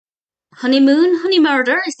Honeymoon,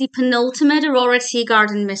 Honeymurder is the penultimate Aurora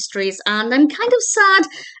Teagarden mysteries, and I'm kind of sad.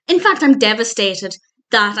 In fact, I'm devastated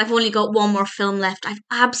that I've only got one more film left. I've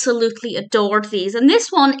absolutely adored these, and this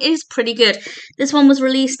one is pretty good. This one was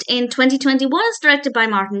released in 2021. It's directed by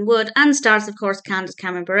Martin Wood and stars, of course, Candace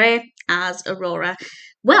Bure as Aurora.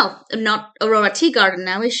 Well, not Aurora Teagarden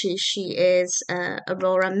now, is she? She is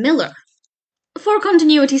Aurora Miller. For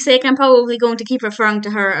continuity's sake, I'm probably going to keep referring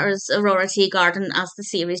to her as Aurora Teagarden, as the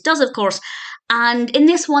series does, of course. And in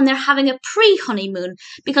this one, they're having a pre-honeymoon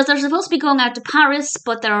because they're supposed to be going out to Paris,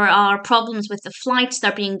 but there are problems with the flights.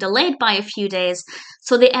 They're being delayed by a few days.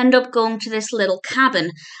 So they end up going to this little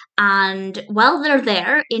cabin. And while they're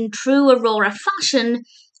there, in true Aurora fashion,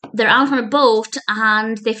 they're out on a boat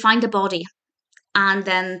and they find a body. And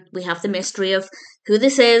then we have the mystery of who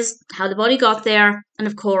this is, how the body got there, and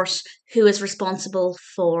of course, who is responsible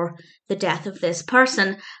for the death of this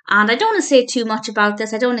person. And I don't want to say too much about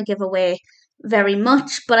this, I don't want to give away very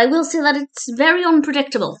much, but I will say that it's very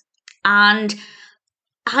unpredictable. And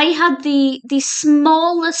I had the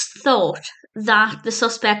smallest thought that the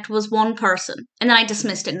suspect was one person, and then I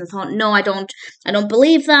dismissed it and thought, no, I don't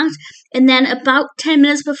believe that. And then about 10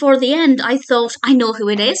 minutes before the end, I thought, I know who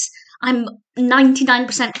it is. I'm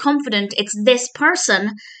 99% confident it's this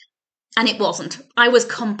person, and it wasn't. I was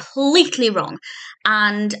completely wrong,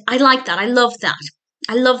 and I like that. I love that.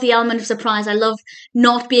 I love the element of surprise. I love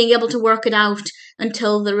not being able to work it out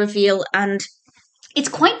until the reveal, and it's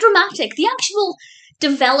quite dramatic. The actual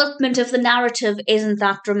development of the narrative isn't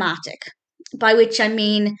that dramatic, by which I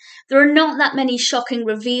mean there are not that many shocking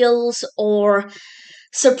reveals or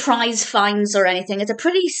surprise finds or anything. It's a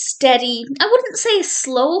pretty steady, I wouldn't say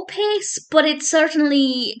slow pace, but it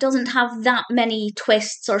certainly doesn't have that many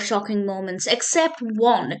twists or shocking moments, except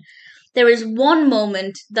one. There is one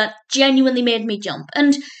moment that genuinely made me jump.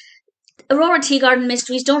 And Aurora Teagarden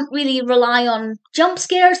mysteries don't really rely on jump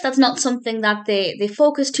scares. That's not something that they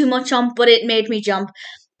focus too much on, but it made me jump.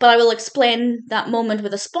 But I will explain that moment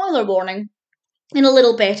with a spoiler warning in a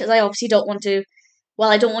little bit, as I obviously don't want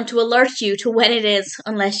to alert you to when it is,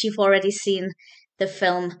 unless you've already seen the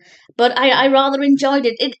film. But I rather enjoyed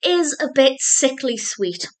it. It is a bit sickly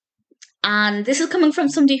sweet. And this is coming from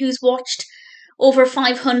somebody who's watched over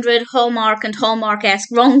 500 Hallmark and Hallmark-esque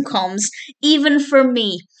rom-coms. Even for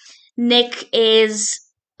me, Nick is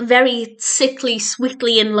very sickly,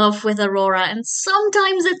 sweetly in love with Aurora. And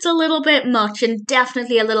sometimes it's a little bit much and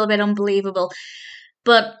definitely a little bit unbelievable.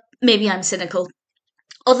 But maybe I'm cynical.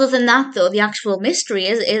 Other than that, though, the actual mystery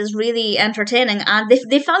is really entertaining, and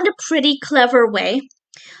they found a pretty clever way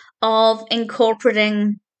of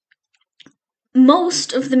incorporating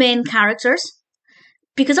most of the main characters,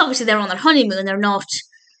 because obviously they're on their honeymoon, they're not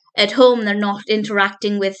at home, they're not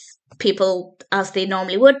interacting with people as they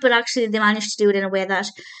normally would, but actually they managed to do it in a way that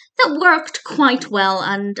worked quite well,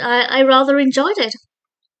 and I rather enjoyed it.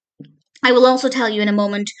 I will also tell you in a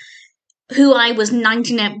moment who I was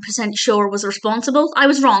 99% sure was responsible. I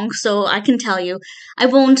was wrong, so I can tell you. I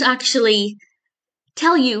won't actually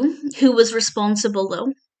tell you who was responsible,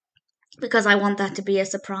 though, because I want that to be a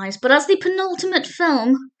surprise. But as the penultimate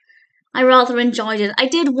film, I rather enjoyed it. I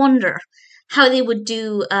did wonder how they would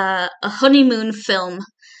do a honeymoon film.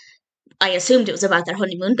 I assumed it was about their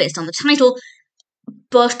honeymoon based on the title,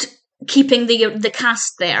 but keeping the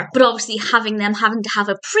cast there. But obviously having to have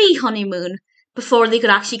a pre-honeymoon before they could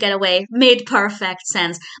actually get away made perfect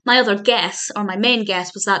sense. My other guess, or my main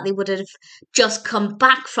guess, was that they would have just come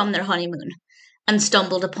back from their honeymoon and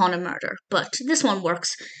stumbled upon a murder. But this one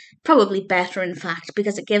works probably better, in fact,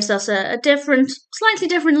 because it gives us a slightly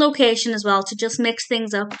different location as well to just mix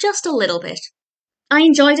things up just a little bit. I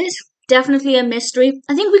enjoyed it. Definitely a mystery.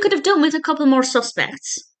 I think we could have done with a couple more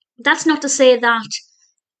suspects. That's not to say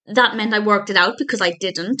that meant I worked it out, because I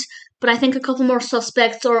didn't. But I think a couple more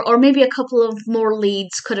suspects or maybe a couple of more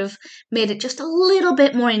leads could have made it just a little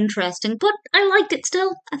bit more interesting. But I liked it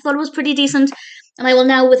still. I thought it was pretty decent. And I will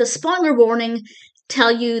now, with a spoiler warning,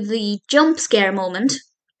 tell you the jump scare moment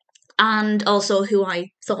and also who I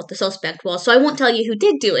thought the suspect was. So I won't tell you who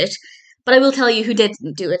did do it, but I will tell you who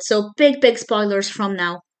didn't do it. So big spoilers from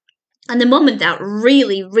now. And the moment that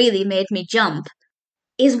really, really made me jump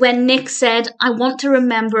is when Nick said, "I want to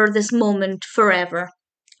remember this moment forever."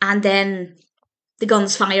 And then the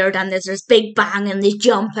gun's fired and there's this big bang and they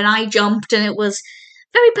jump and I jumped, and it was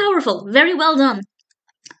very powerful, very well done.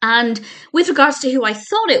 And with regards to who I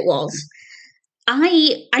thought it was,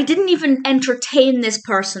 I didn't even entertain this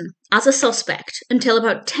person as a suspect until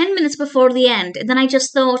about 10 minutes before the end. And then I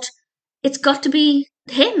just thought, it's got to be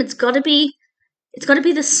him. It's got to be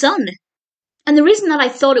the son. And the reason that I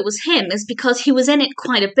thought it was him is because he was in it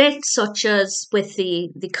quite a bit, such as with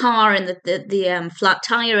the car and the flat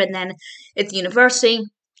tire, and then at the university,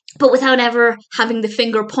 but without ever having the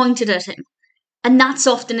finger pointed at him. And that's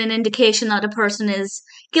often an indication that a person is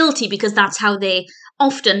guilty, because that's how they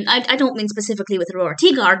often, I don't mean specifically with Aurora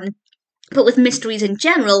Teagarden, but with mysteries in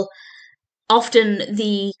general, often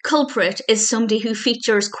the culprit is somebody who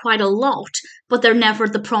features quite a lot, but they're never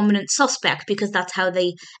the prominent suspect, because that's how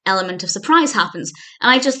the element of surprise happens.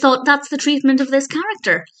 And I just thought that's the treatment of this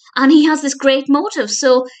character. And he has this great motive,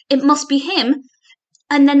 so it must be him.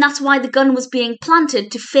 And then that's why the gun was being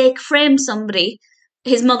planted, to fake frame somebody,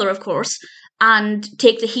 his mother, of course, and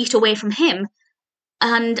take the heat away from him.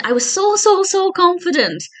 And I was so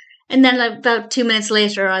confident. And then about 2 minutes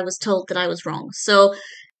later, I was told that I was wrong. So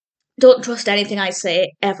don't trust anything I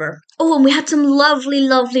say, ever. Oh, and we had some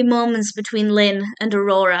lovely moments between Lynn and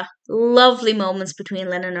Aurora. Lovely moments between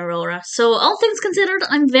Lynn and Aurora. So all things considered,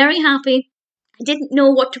 I'm very happy. I didn't know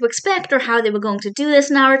what to expect or how they were going to do this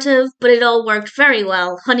narrative, but it all worked very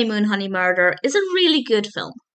well. Honeymoon, Honeymurder is a really good film.